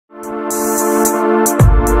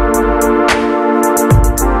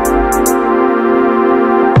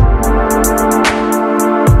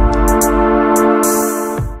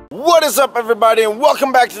is up, everybody, and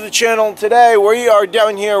welcome back to the channel. Today we are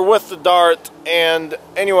down here with the Dart, and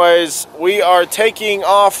anyways, we are taking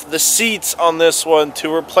off the seats on this one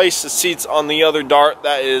to replace the seats on the other Dart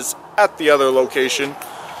that is at the other location.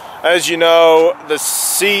 As you know, the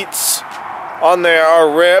seats on there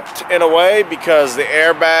are ripped in a way because the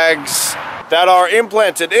airbags that are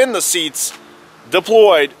implanted in the seats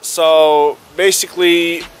deployed. So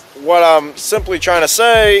basically what I'm simply trying to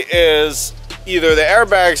say is either the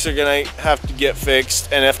airbags are gonna have to get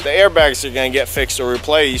fixed, and if the airbags are gonna get fixed or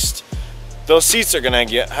replaced, those seats are gonna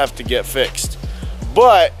have to get fixed.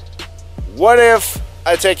 But what if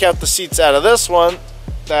I take out the seats out of this one,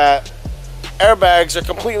 that airbags are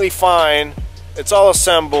completely fine, it's all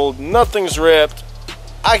assembled, nothing's ripped,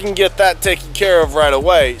 I can get that taken care of right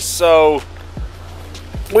away. So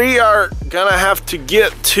we are gonna have to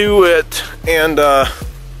get to it, and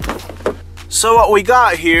so what we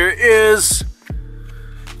got here is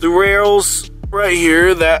the rails right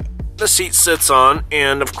here that the seat sits on,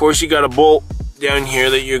 and of course you got a bolt down here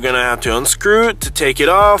that you're gonna have to unscrew to take it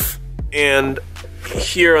off. And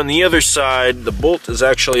here on the other side, the bolt is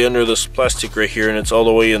actually under this plastic right here, and it's all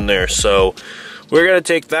the way in there. So we're gonna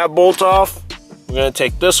take that bolt off, we're gonna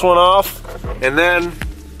take this one off, and then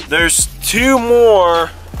there's two more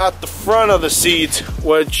at the front of the seat,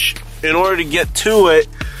 which in order to get to it,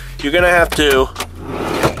 you're gonna have to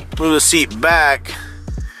move the seat back.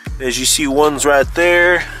 As you see, one's right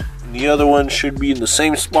there, and the other one should be in the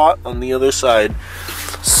same spot on the other side.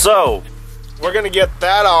 So we're gonna get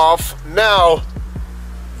that off. Now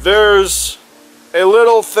there's a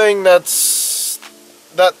little thing that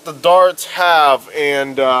the Darts have,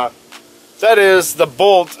 and that is the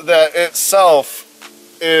bolt that itself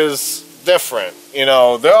is different. You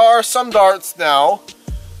know, there are some Darts now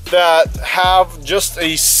that have just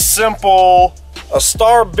a simple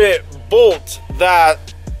star bit bolt that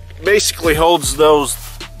basically hold those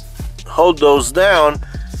down,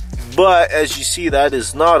 but as you see, that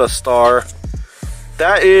is not a star,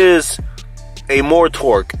 that is a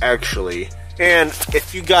Mortorque actually. And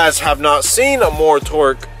if you guys have not seen a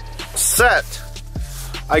Mortorque set,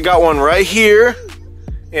 I got one right here,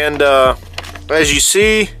 and as you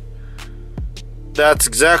see, that's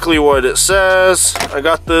exactly what it says. I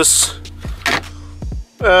got this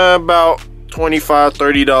about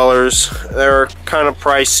 $25–$30. They're kind of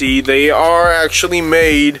pricey. They are actually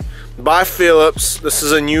made by Philips. This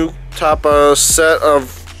is a new type of set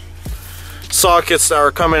of sockets that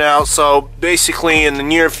are coming out. So basically in the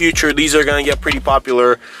near future, these are going to get pretty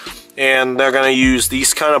popular, and they're going to use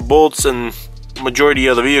these kind of bolts in majority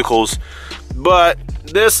of the vehicles. But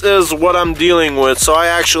this is what I'm dealing with, so I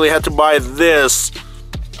actually had to buy this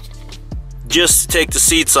just to take the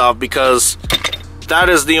seats off, because that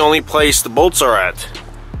is the only place the bolts are at,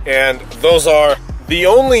 and those are the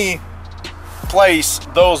only place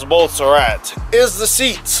those bolts are at is the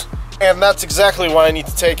seats, and that's exactly what I need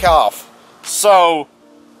to take off. So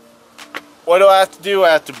what do I have to do?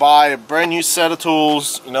 I have to buy a brand new set of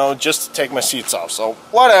tools, you know, just to take my seats off. So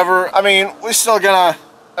whatever, I mean, we're still gonna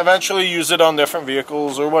eventually use it on different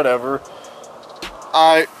vehicles or whatever.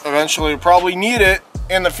 I eventually probably need it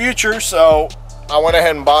in the future, so I went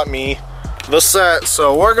ahead and bought me the set.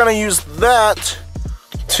 So we're gonna use that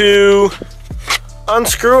to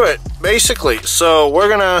unscrew it basically. So we're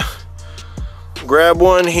gonna grab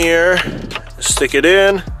one here, stick it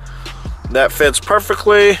in, that fits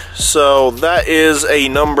perfectly. So that is a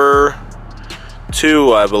number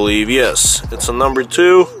 2, I believe. Yes, it's a number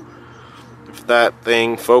 2. If that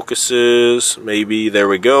thing focuses, maybe, there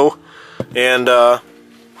we go. And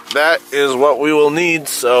that is what we will need.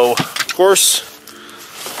 So of course,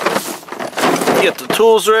 get the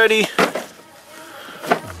tools ready,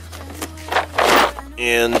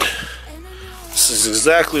 and this is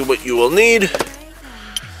exactly what you will need.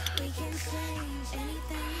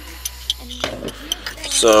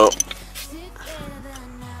 So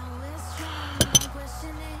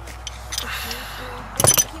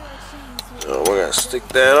we're gonna stick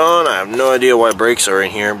that on. I have no idea why brakes are in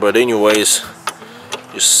here, but anyways,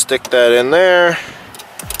 just stick that in there.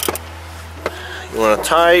 You want to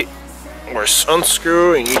tight or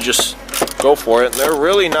unscrew, and you just go for it. And they're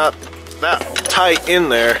really not that tight in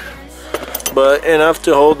there, but enough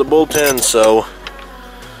to hold the bolt in. So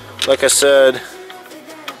like I said,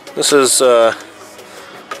 this is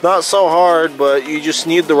not so hard, but you just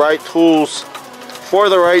need the right tools for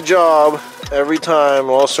the right job every time.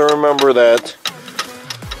 Also remember that,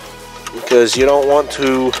 because you don't want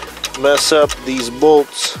to mess up these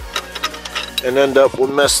bolts and end up with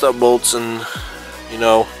messed up bolts and, you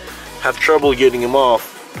know, have trouble getting them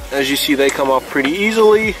off. As you see, they come off pretty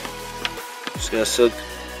easily. Just gonna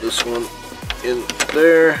this one in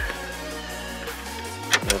there,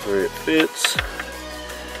 wherever it fits.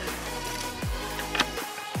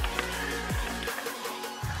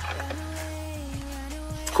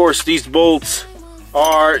 Of course, these bolts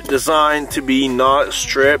are designed to be not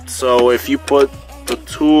stripped, so if you put the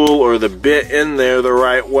tool or the bit in there the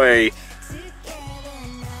right way,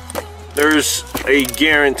 there's a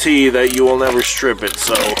guarantee that you will never strip it.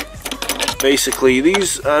 So basically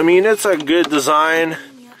these, I mean, it's a good design,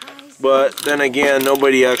 but then again,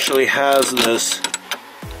 nobody actually has this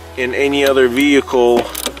in any other vehicle.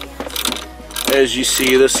 As you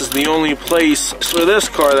see, this is the only place for this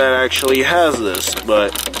car that actually has this,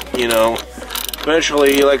 but you know,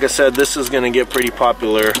 eventually, like I said, this is going to get pretty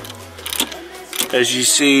popular. As you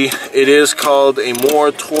see, it is called a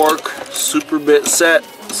More Torque Super Bit set,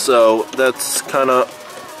 so that's kind of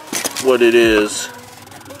what it is.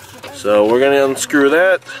 So we're going to unscrew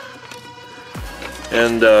that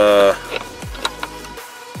and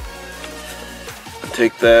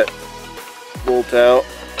take that bolt out.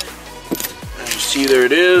 As you see, there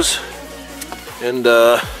it is. And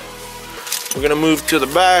we're gonna move to the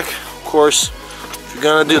back. Of course, if you're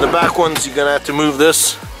gonna do the back ones, you're gonna have to move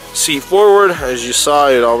this seat forward. As you saw,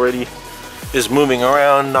 it already is moving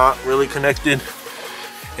around, not really connected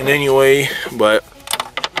in any way, but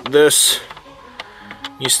this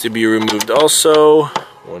needs to be removed also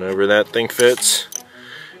whenever that thing fits,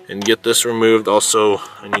 and get this removed. Also,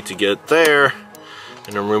 I need to get there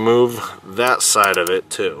and then remove that side of it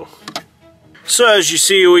too. So as you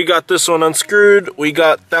see, we got this one unscrewed, we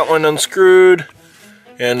got that one unscrewed,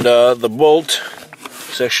 and the bolt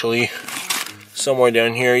is actually somewhere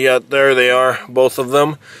down here. Yeah, there they are, both of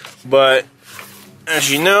them. But as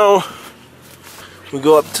you know, we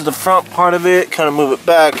go up to the front part of it, kind of move it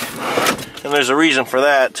back, and there's a reason for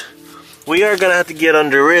that. We are gonna have to get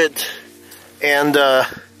under it, and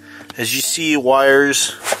as you see,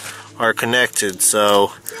 wires are connected,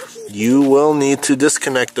 so you will need to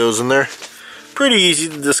disconnect those, and they're pretty easy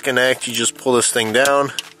to disconnect. You just pull this thing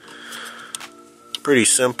down. Pretty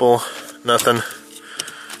simple, nothing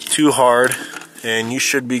too hard, and you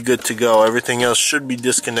should be good to go. Everything else should be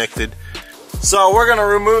disconnected. So we're gonna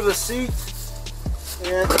remove the seat,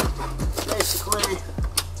 and basically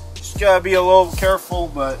just gotta be a little careful,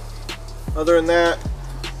 but other than that,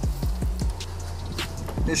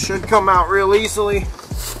 it should come out real easily.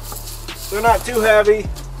 They're not too heavy,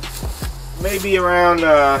 maybe around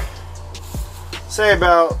say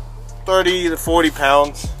about 30 to 40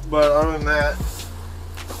 pounds, but other than that,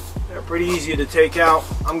 they're pretty easy to take out.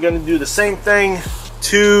 I'm gonna do the same thing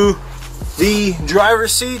to the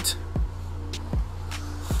driver's seat.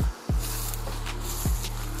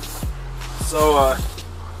 So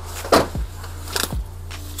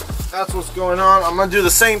that's what's going on. I'm gonna do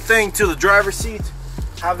the same thing to the driver's seat.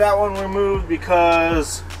 Have that one removed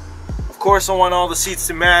because, of course, I want all the seats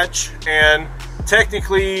to match, and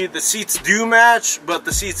technically the seats do match, but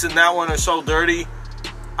the seats in that one are so dirty.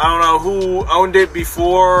 I don't know who owned it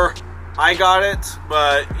before I got it,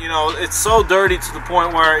 but you know, it's so dirty to the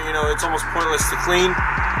point where, you know, it's almost pointless to clean.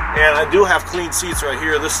 And I do have clean seats right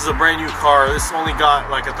here. This is a brand new car. This only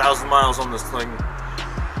got like 1,000 miles on this thing.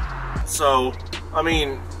 So, I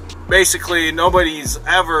mean, basically nobody's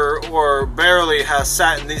ever or barely has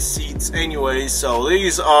sat in these seats anyway, so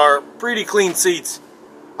these are pretty clean seats.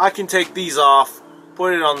 I can take these off,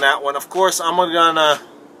 put it on that one. Of course I'm gonna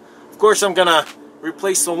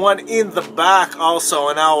replace the one in the back also,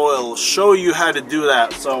 and I will show you how to do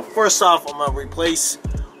that. So first off, I'm gonna replace,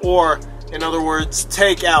 or in other words,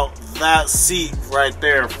 take out that seat right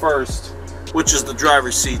there first, which is the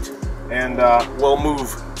driver's seat, and we'll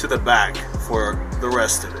move to the back for the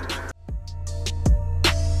rest of it.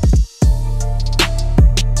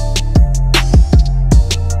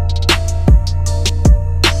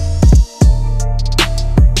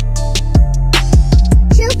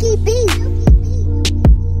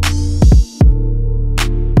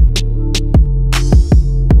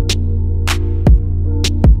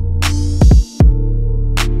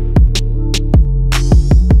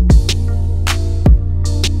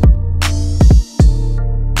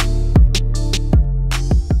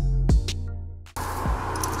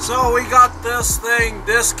 So we got this thing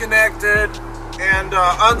disconnected and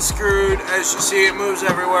unscrewed. As you see, it moves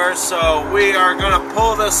everywhere. So we are gonna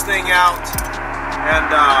pull this thing out,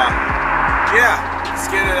 and yeah, let's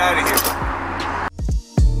get it out of here.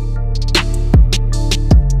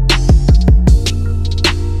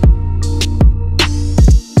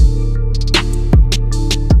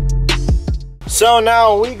 So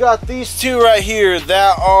now we got these two right here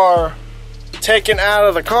that are taken out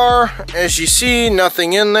of the car. As you see,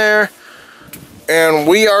 nothing in there. And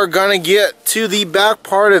we are gonna get to the back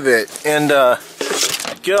part of it and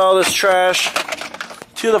get all this trash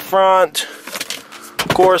to the front.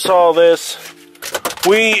 Of course, all this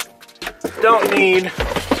we don't need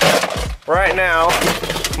right now,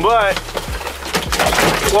 but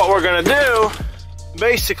what we're gonna do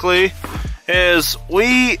basically is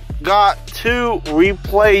we got to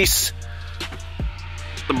replace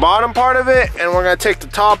the bottom part of it, and we're gonna take the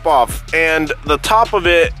top off, and the top of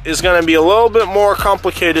it is gonna be a little bit more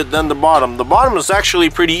complicated than the bottom. The bottom is actually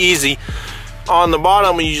pretty easy. On the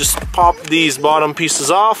bottom, you just pop these bottom pieces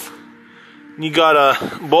off. You got a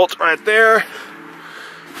bolt right there.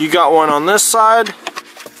 You got one on this side.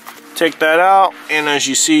 Take that out, and as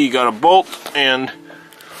you see, you got a bolt, and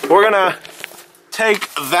we're gonna take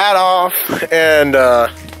that off and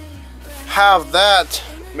have that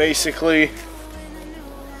basically,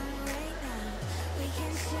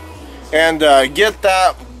 and get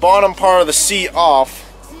that bottom part of the seat off.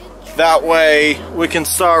 That way we can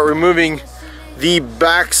start removing the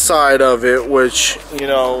back side of it, which, you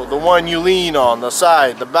know, the one you lean on, the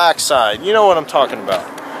side, the back side, you know what I'm talking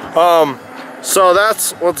about. So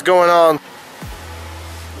that's what's going on.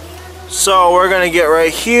 So we're gonna get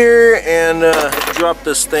right here and drop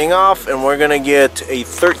this thing off, and we're gonna get a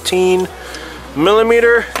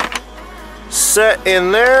 13mm set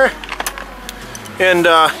in there, and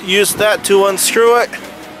use that to unscrew it.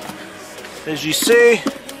 As you see,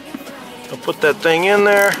 I'll put that thing in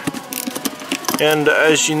there, and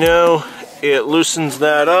as you know, it loosens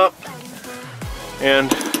that up and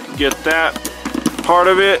get that part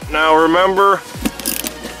of it. Now remember,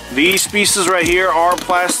 these pieces right here are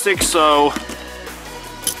plastic, so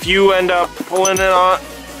if you end up pulling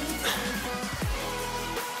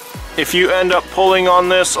on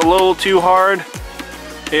this a little too hard,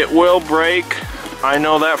 it will break. I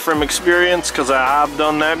know that from experience because I have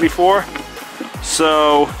done that before.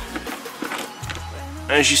 So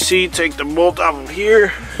as you see, take the bolt off of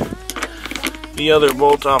here, the other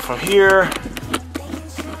bolt off of here,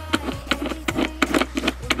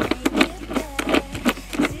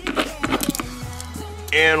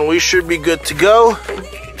 and we should be good to go.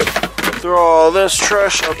 Throw all this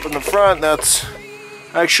trash up in the front. That's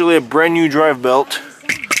actually a brand new drive belt.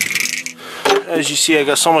 As you see, I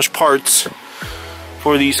got so much parts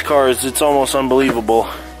for these cars, it's almost unbelievable.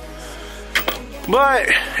 But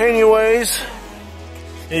anyways,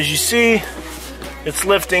 as you see, it's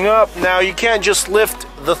lifting up. Now you can't just lift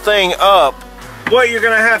the thing up. What you're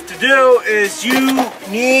gonna have to do is you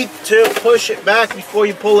need to push it back before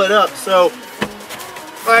you pull it up. So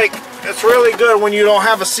like, it's really good when you don't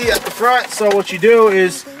have a seat at the front. So what you do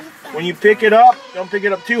is, when you pick it up, don't pick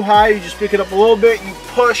it up too high, you just pick it up a little bit, you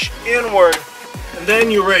push inward, and then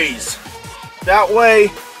you raise. That way,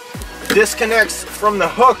 it disconnects from the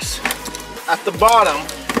hooks at the bottom,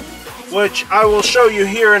 which I will show you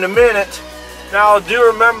here in a minute. Now do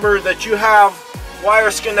remember that you have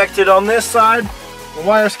wires connected on this side and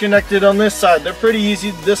wires connected on this side. They're pretty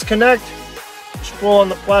easy to disconnect. Just pull on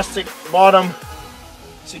the plastic bottom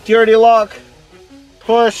security lock,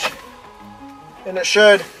 push, and it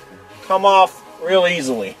should come off real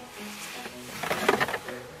easily.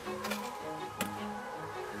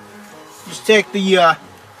 Just take the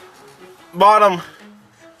bottom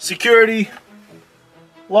security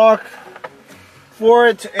lock for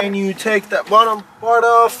it, and you take that bottom part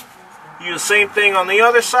off. You do the same thing on the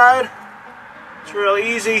other side. It's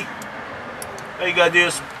really easy. All you gotta do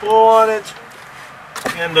is pull on it,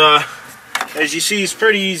 and as you see, it's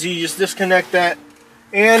pretty easy. You just disconnect that,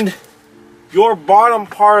 and your bottom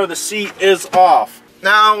part of the seat is off.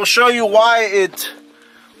 Now I'll show you why it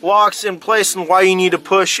locks in place and why you need to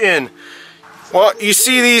push in. Well, you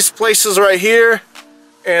see these places right here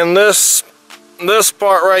and this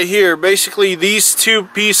part right here. Basically, these two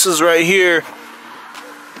pieces right here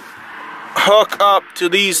hook up to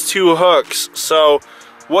these two hooks. So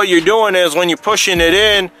what you're doing is, when you're pushing it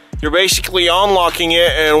in, you're basically unlocking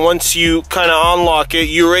it, and once you kind of unlock it,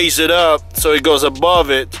 you raise it up so it goes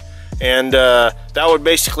above it, and that would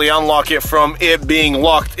basically unlock it from it being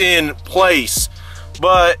locked in place.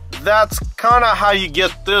 But that's kind of how you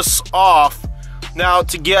get this off. Now,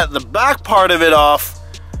 to get the back part of it off,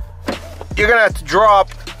 you're gonna have to drop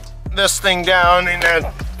this thing down, and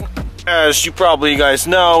then, as you probably guys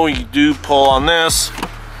know, you do pull on this.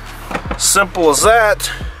 Simple as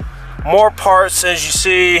that. More parts, as you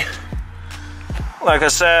see. Like I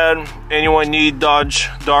said, anyone need Dodge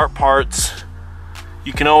Dart parts,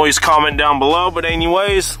 you can always comment down below. But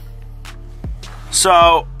anyways,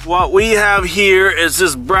 so what we have here is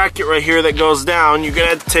this bracket right here that goes down. You're gonna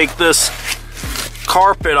have to take this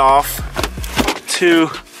carpet off to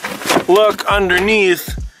look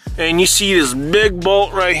underneath and you see this big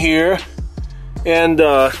bolt right here, and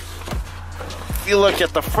if you look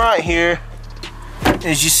at the front here,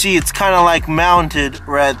 as you see, it's kind of like mounted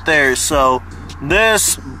right there. So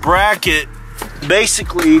this bracket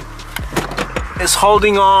basically is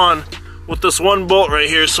holding on with this one bolt right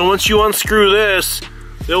here. So once you unscrew this,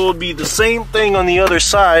 there will be the same thing on the other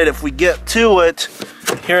side. If we get to it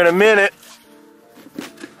here in a minute,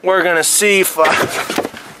 we're gonna see if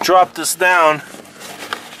I drop this down.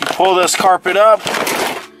 You pull this carpet up,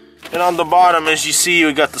 and on the bottom, as you see,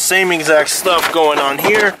 we got the same exact stuff going on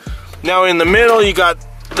here. Now in the middle, you got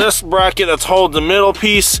this bracket that's holding the middle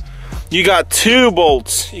piece. You got two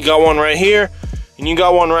bolts. You got one right here, and you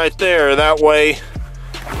got one right there. That way,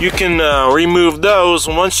 you can remove those.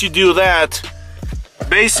 And once you do that,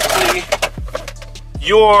 basically,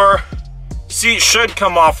 your seat should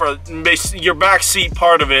come off, or your back seat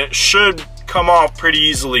part of it should come off pretty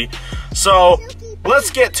easily. So let's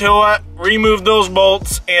get to it, remove those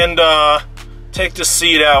bolts, and take the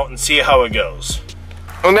seat out and see how it goes.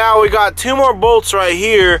 Well, now we got two more bolts right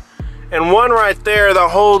here and one right there that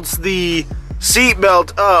holds the seat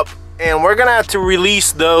belt up, and we're gonna have to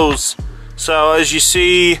release those. So as you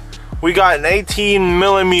see, we got an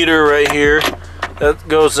 18mm right here that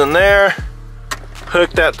goes in there.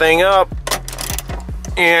 Hook that thing up,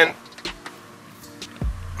 and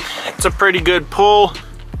it's a pretty good pull,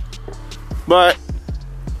 but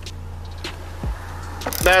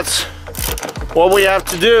that's what we have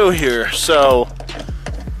to do here. So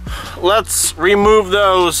let's remove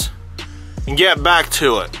those and get back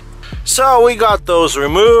to it. So we got those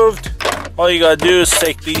removed. All you gotta do is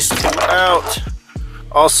take these two out.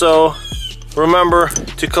 Also, remember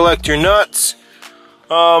to collect your nuts.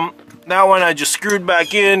 That one I just screwed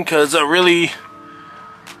back in because I really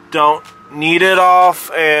don't need it off,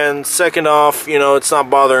 and second off, you know, it's not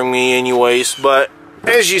bothering me anyways. But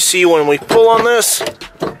as you see, when we pull on this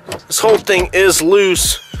whole thing is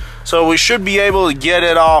loose, so we should be able to get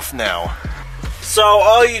it off now. So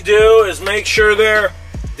all you do is make sure they're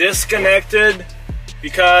disconnected,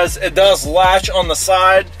 because it does latch on the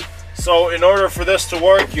side. So in order for this to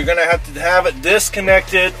work, you're gonna have to have it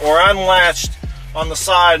disconnected or unlatched on the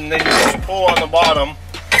side, and then you just pull on the bottom.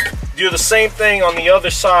 Do the same thing on the other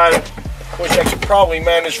side, which I could probably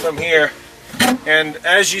manage from here. And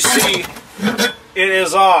as you see, it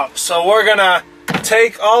is off. So we're gonna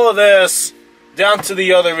take all of this down to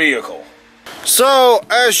the other vehicle. So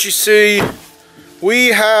as you see, we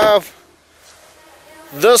have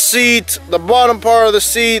the seat, the bottom part of the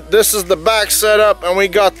seat. This is the back setup, and we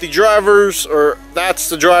got the driver's, or that's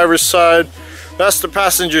the driver's side, that's the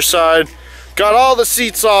passenger side. Got all the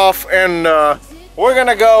seats off, and we're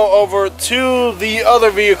gonna go over to the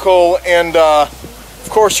other vehicle and of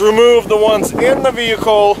course remove the ones in the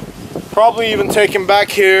vehicle. Probably even take them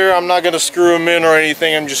back here. I'm not gonna screw them in or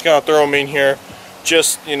anything. I'm just gonna throw them in here,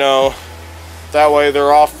 just, you know, that way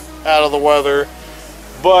they're off out of the weather.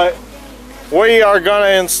 But we are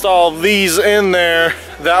gonna install these in there.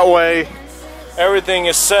 That way everything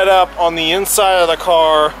is set up on the inside of the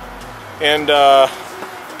car, and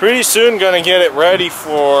pretty soon gonna get it ready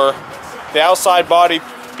for the outside body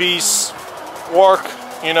piece work,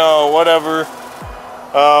 you know, whatever.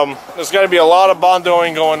 There's gonna be a lot of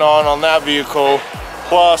bondoing going on that vehicle,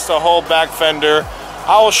 plus the whole back fender.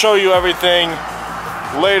 I will show you everything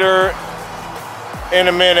later in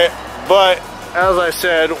a minute, but as I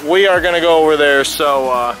said, we are gonna go over there.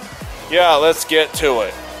 So yeah, let's get to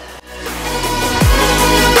it.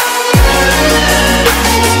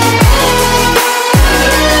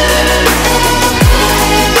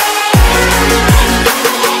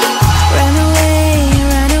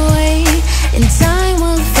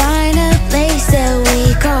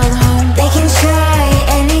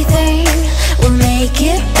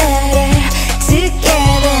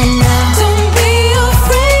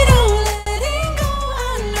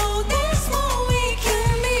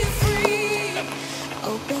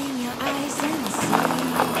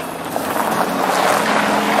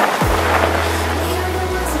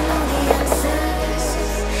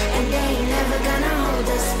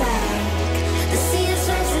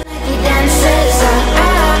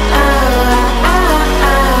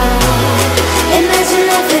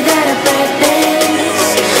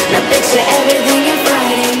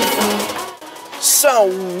 So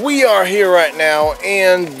we are here right now,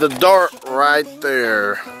 and the Dart right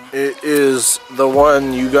there, it is the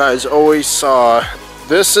one you guys always saw.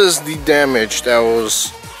 This is the damage that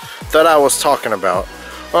I was talking about.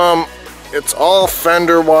 It's all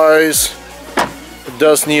fender wise. It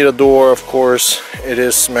does need a door, of course. It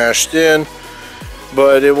is smashed in,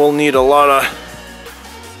 but it will need a lot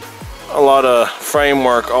a lot of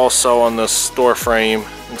framework also on this door frame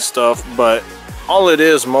and stuff, but all it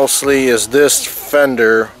is mostly is this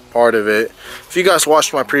fender part of it. If you guys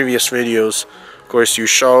watched my previous videos, of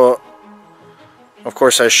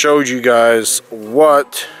course I showed you guys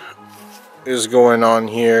what is going on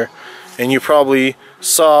here, and you probably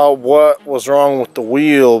saw what was wrong with the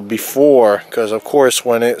wheel before, because of course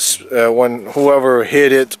when whoever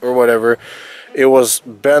hit it or whatever, it was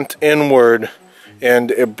bent inward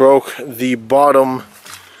and it broke the bottom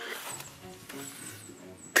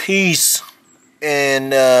piece,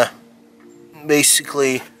 and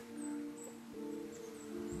basically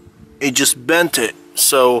it just bent it.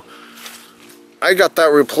 So I got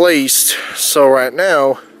that replaced, so right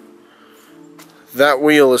now that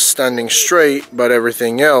wheel is standing straight, but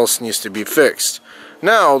everything else needs to be fixed.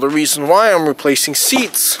 Now, the reason why I'm replacing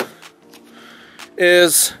seats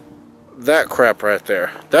is that crap right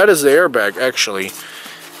there. That is the airbag actually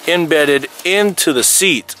embedded into the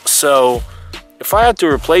seat. So if I had to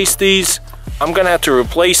replace these, I'm gonna have to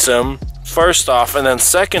replace them first off, and then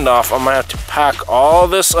second off, I'm gonna have to pack all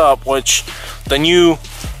this up, which the new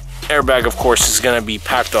airbag of course is gonna be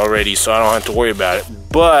packed already, so I don't have to worry about it.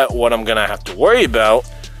 But what I'm gonna have to worry about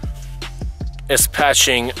is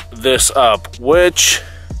patching this up, which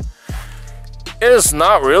is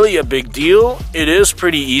not really a big deal. It is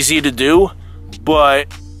pretty easy to do, but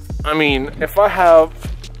I mean, if I have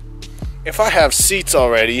seats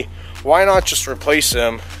already, why not just replace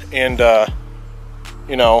them and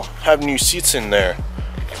you know, have new seats in there?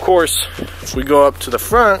 Of course, if we go up to the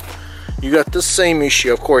front, you got the same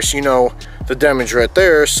issue. Of course, you know the damage right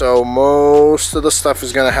there, so most of the stuff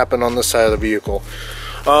is going to happen on this side of the vehicle.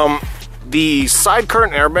 The side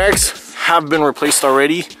curtain airbags have been replaced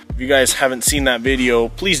already. If you guys haven't seen that video,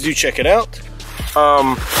 please do check it out.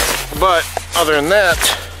 But other than that,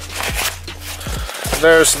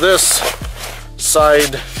 there's this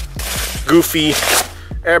side goofy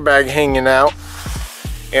airbag hanging out,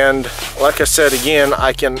 and like I said again,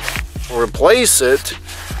 I can replace it,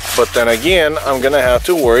 but then again I'm gonna have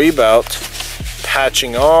to worry about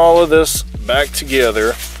patching all of this back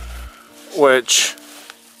together, which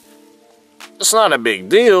it's not a big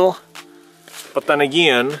deal, but then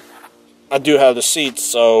again I do have the seats,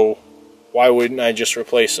 so why wouldn't I just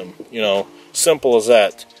replace them? You know, simple as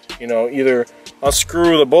that. You know, either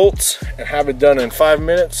unscrew the bolts and have it done in 5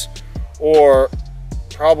 minutes, or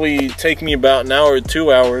probably take me about an hour or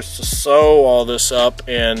 2 hours to sew all this up,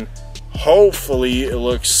 and hopefully it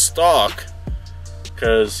looks stock,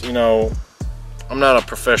 because you know, I'm not a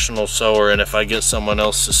professional sewer, and if I get someone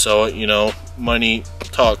else to sew it, you know, money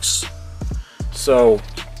talks. So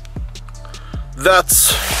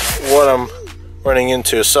that's what I'm running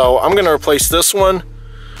into. So I'm gonna replace this one.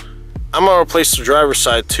 I'm gonna replace the driver's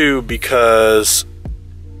side too, because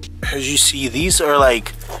as you see, these are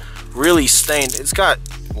like really stained. It's got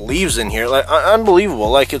leaves in here, like unbelievable.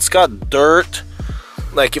 Like it's got dirt.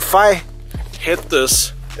 Like if I hit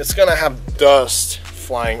this, it's gonna have dust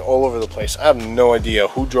flying all over the place. I have no idea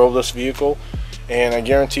who drove this vehicle, and I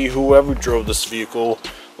guarantee whoever drove this vehicle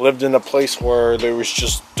lived in a place where there was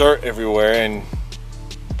just dirt everywhere, and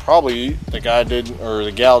probably the guy didn't, or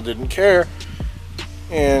the gal didn't care.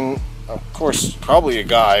 And of course probably a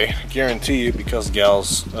guy, I guarantee it, because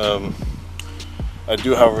gals, I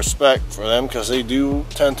do have respect for them, because they do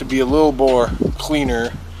tend to be a little more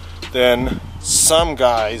cleaner than some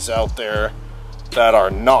guys out there that are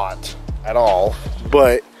not at all.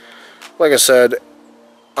 But like I said,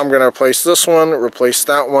 I'm gonna replace this one, replace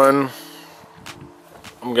that one.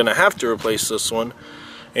 I'm gonna have to replace this one,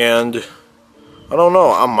 and I don't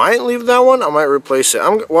know, I might leave that one, I might replace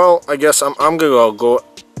it. Well, I guess I'm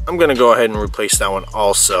gonna go ahead and replace that one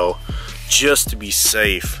also, just to be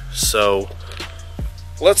safe. So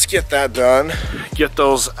let's get that done, get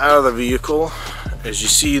those out of the vehicle. As you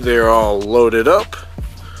see, they're all loaded up.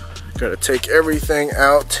 Gonna take everything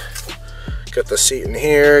out. Got the seat in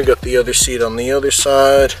here, got the other seat on the other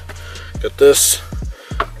side, got this.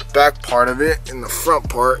 The back part of it, and the front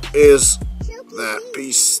part is that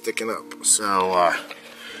piece sticking up. So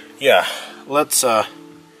yeah, let's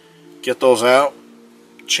get those out,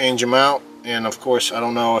 change them out. And of course, I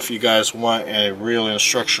don't know if you guys want a real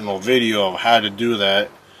instructional video of how to do that.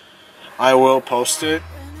 I will post it.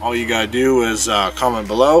 All you gotta do is comment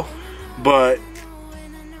below. But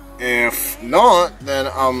if not, then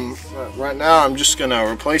right now I'm just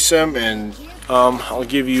gonna replace them, and I'll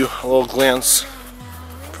give you a little glance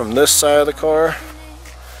from this side of the car.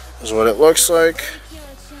 This is what it looks like.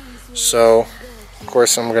 So of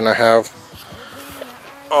course I'm gonna have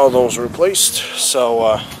all those replaced.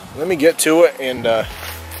 So let me get to it and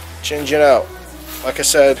change it out. Like I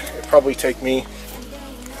said, it probably take me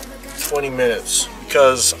 20 minutes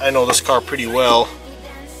because I know this car pretty well.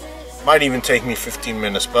 Might even take me 15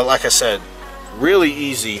 minutes, but like I said, really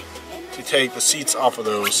easy to take the seats off of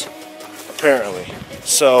those, apparently.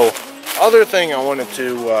 So, other thing I wanted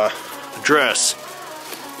to address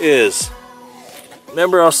is,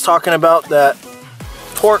 remember I was talking about that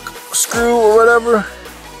torque screw or whatever?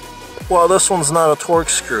 Well, this one's not a torque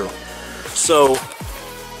screw. So,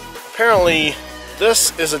 apparently,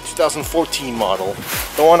 this is a 2014 model.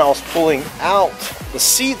 The one I was pulling out the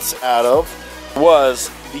seats out of was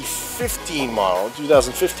the 2015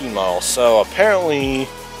 model. So apparently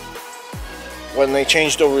when they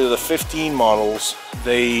changed over to the 15 models,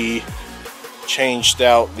 they changed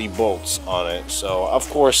out the bolts on it. So of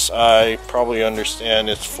course I probably understand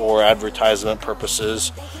it's for advertisement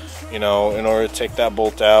purposes. You know, in order to take that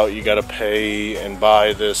bolt out, you got to pay and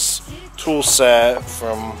buy this tool set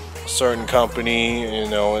from a certain company, you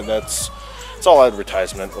know, and it's all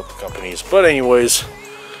advertisement with the companies. But anyways,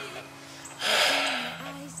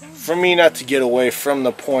 for me not to get away from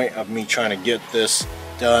the point of me trying to get this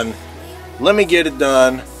done, let me get it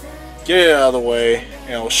done, get it out of the way,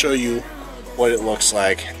 and I'll show you what it looks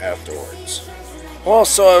like afterwards. Well,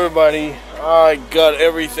 so everybody, I got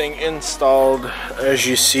everything installed. As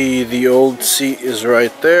you see, the old seat is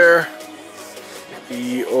right there.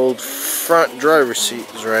 The old front driver's seat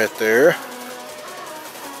is right there.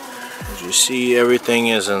 As you see, everything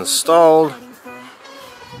is installed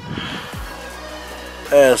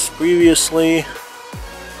as previously.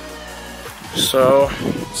 So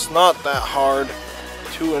it's not that hard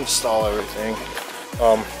to install everything.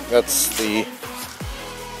 That's the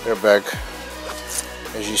airbag,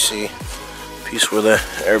 as you see, piece where the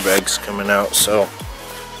airbag's coming out. So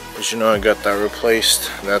as you know, I got that replaced,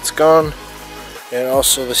 that's gone. And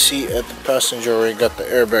also the seat at the passenger where you got the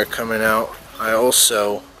airbag coming out, I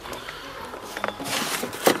also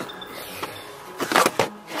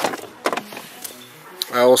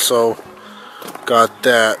got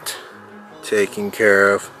that taken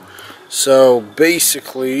care of. So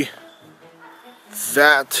basically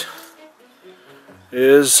that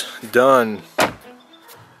is done.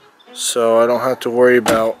 So I don't have to worry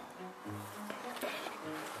about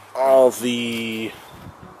all the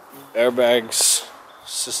airbags,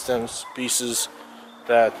 systems, pieces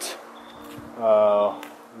that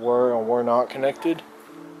were and were not connected.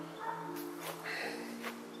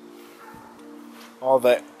 All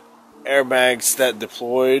the airbags that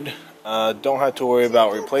deployed, don't have to worry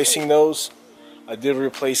about replacing those. I did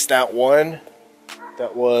replace that one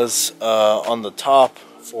that was on the top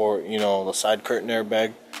for, you know, the side curtain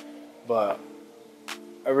airbag, but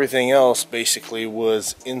everything else basically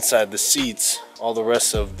was inside the seats. All the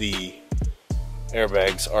rest of the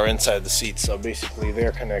airbags are inside the seats, so basically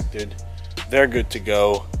they're connected, they're good to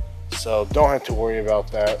go, so don't have to worry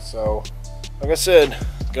about that. So like I said,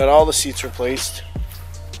 got all the seats replaced,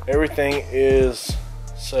 everything is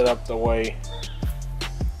set up the way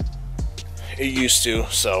it used to.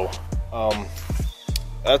 So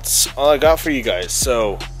that's all I got for you guys.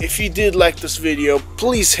 So if you did like this video,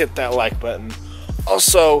 please hit that like button.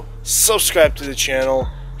 Also subscribe to the channel,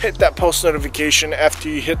 hit that post notification after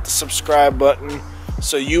you hit the subscribe button,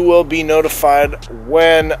 so you will be notified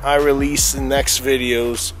when I release the next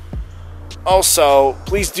videos. Also,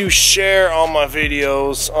 please do share all my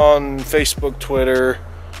videos on Facebook, Twitter,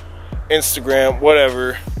 Instagram,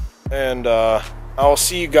 whatever. And I'll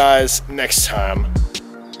see you guys next time.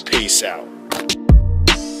 Peace out.